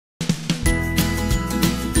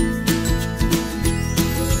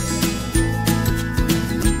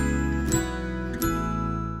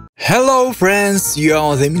Hello friends, you're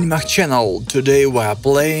on the MiniMax channel. Today we are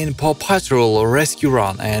playing PAW Patrol Rescue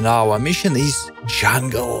Run and our mission is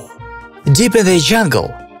Jungle. Deep in the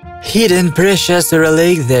jungle, hidden precious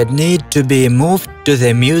relics that need to be moved to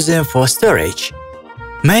the museum for storage.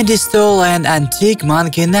 Mandy stole an antique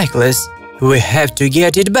monkey necklace. We have to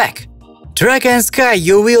get it back. Tracker and Skye,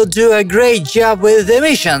 you will do a great job with the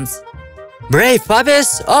missions. Brave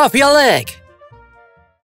puppies, off your leg!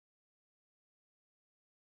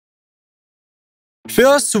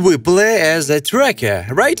 First, we play as a tracker,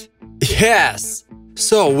 right? Yes!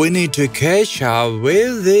 So we need to catch up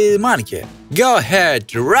with the monkey. Go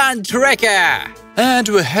ahead, run, tracker! And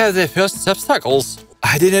we have the first obstacles.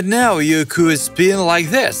 I didn't know you could spin like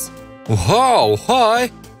this. Wow, hi!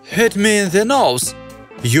 Hit me in the nose.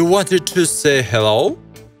 You wanted to say hello?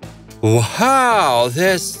 Wow,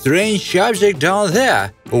 that strange object down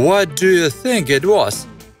there. What do you think it was?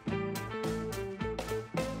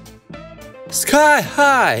 Skye,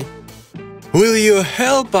 hi! Will you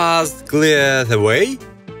help us clear the way?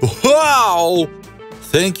 Wow!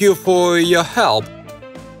 Thank you for your help.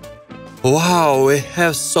 Wow, we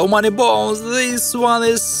have so many bones. This one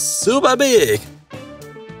is super big.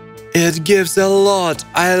 It gives a lot.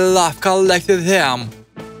 I love collecting them.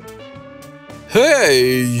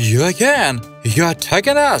 Hey, you again. You're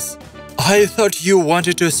attacking us. I thought you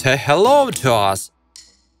wanted to say hello to us.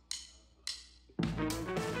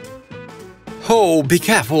 Oh, be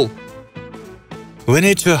careful! We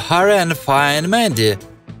need to hurry and find Mandy.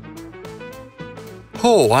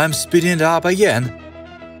 Oh, I'm speeding up again.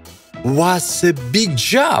 What's a big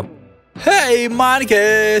jump? Hey,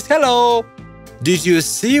 monkeys! Hello! Did you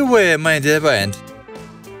see where Mandy went?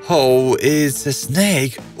 Oh, it's a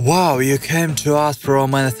snake. Wow, you came to us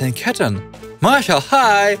from anything kitten. Marshall,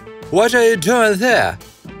 hi! What are you doing there?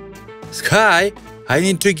 Skye, I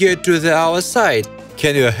need to get to the other side.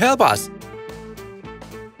 Can you help us?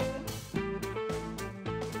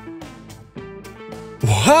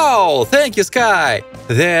 Wow! Thank you, Skye!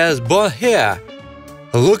 There's bone here.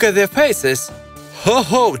 Look at their faces.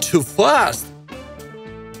 Ho, too fast!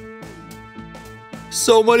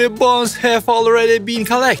 So many bones have already been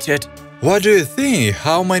collected. What do you think?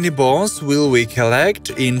 How many bones will we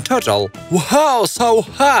collect in total? Wow, so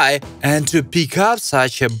high! And to pick up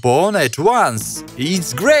such a bone at once,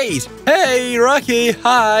 it's great! Hey, Rocky,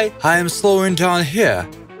 hi! I'm slowing down here.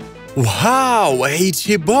 Wow,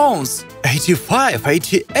 80 bones! 85,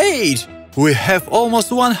 88! We have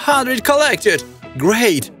almost 100 collected!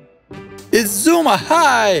 Great! It's Zuma,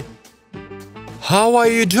 hi! How are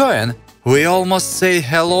you doing? We almost say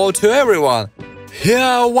hello to everyone.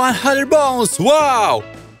 Here, 100 bones! Wow!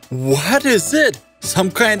 What is it? Some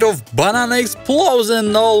kind of banana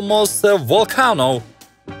explosion, almost a volcano.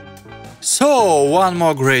 So, one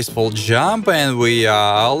more graceful jump and we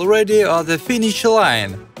are already at the finish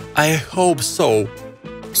line. I hope so.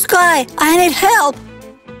 Skye, I need help!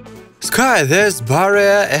 Skye, there's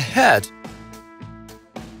barrier ahead.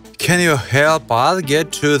 Can you help us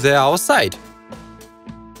get to the outside?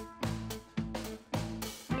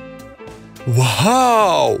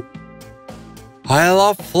 Wow! I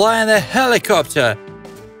love flying a helicopter.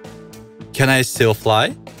 Can I still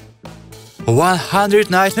fly?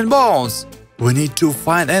 119 bones. We need to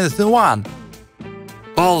find anything one.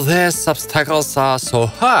 All these obstacles are so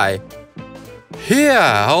high. Here,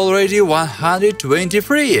 already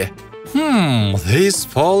 123. This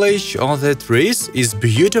foliage on the trees is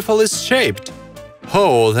beautifully shaped.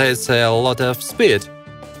 Oh, that's a lot of speed.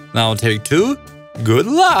 Now take two. Good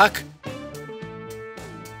luck!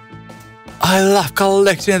 I love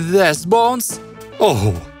collecting these bones.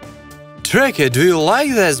 Oh, Tracker, do you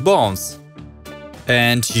like these bones?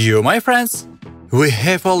 And you, my friends? We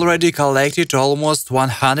have already collected almost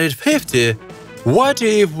 150. What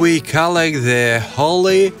if we collect the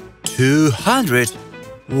wholly 200?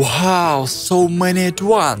 Wow, so many at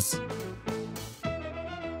once.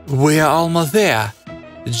 We are almost there.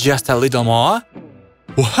 Just a little more.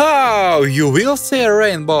 Wow, you will see a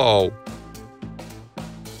rainbow.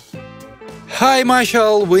 Hi,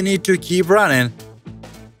 Marshall, we need to keep running.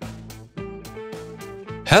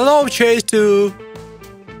 Hello, Chase 2.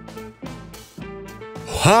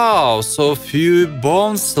 Wow, so few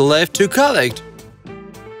bones left to collect.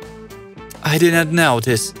 I didn't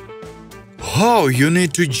notice. Oh, you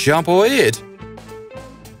need to jump over it.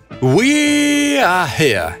 We are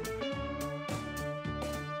here.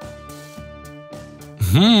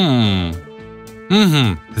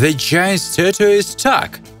 The giant statue is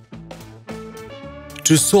stuck.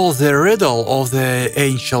 To solve the riddle of the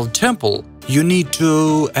ancient temple, you need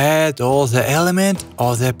to add all the elements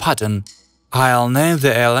of the pattern. I'll name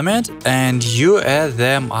the element and you add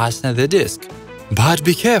them as in the disk. But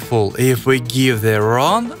be careful, if we give the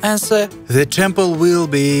wrong answer, the temple will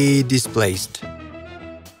be displaced.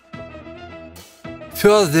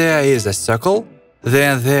 First there is a circle,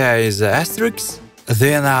 then there is an asterisk,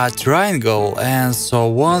 then a triangle, and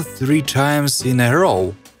so on 3 times in a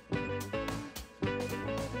row.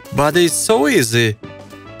 But it's so easy.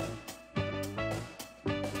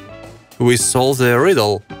 We solved the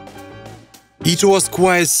riddle. It was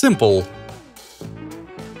quite simple.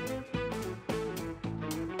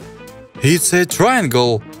 It's a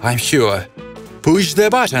triangle, I'm sure. Push the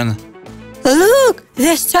button. Look,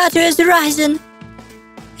 the statue is rising.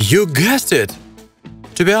 You guessed it!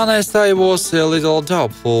 To be honest, I was a little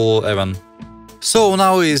doubtful even. So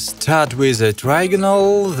now we start with a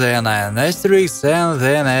triangle, then an asterisk, and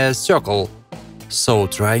then a circle. So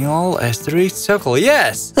triangle, asterisk, circle,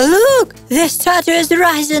 yes! Look, the statue is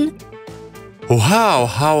rising. Wow,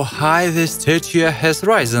 how high the statue has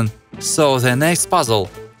risen. So the next puzzle.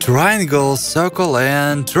 Triangle, circle,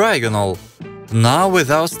 and triangle. Now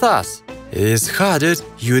without stars. It's harder,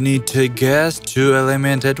 you need to guess 2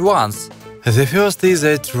 elements at once. The first is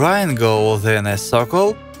a triangle, then a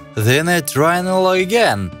circle, then a triangle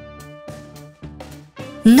again.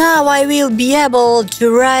 Now I will be able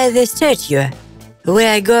to ride the statue. We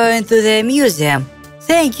are going to the museum.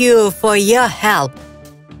 Thank you for your help.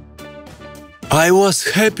 I was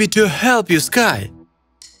happy to help you, Skye.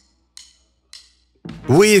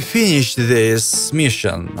 We finished this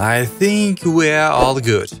mission. I think we are all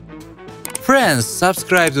good. Friends,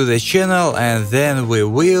 subscribe to the channel and then we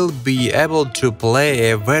will be able to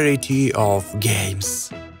play a variety of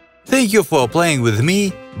games. Thank you for playing with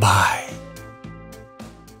me. Bye.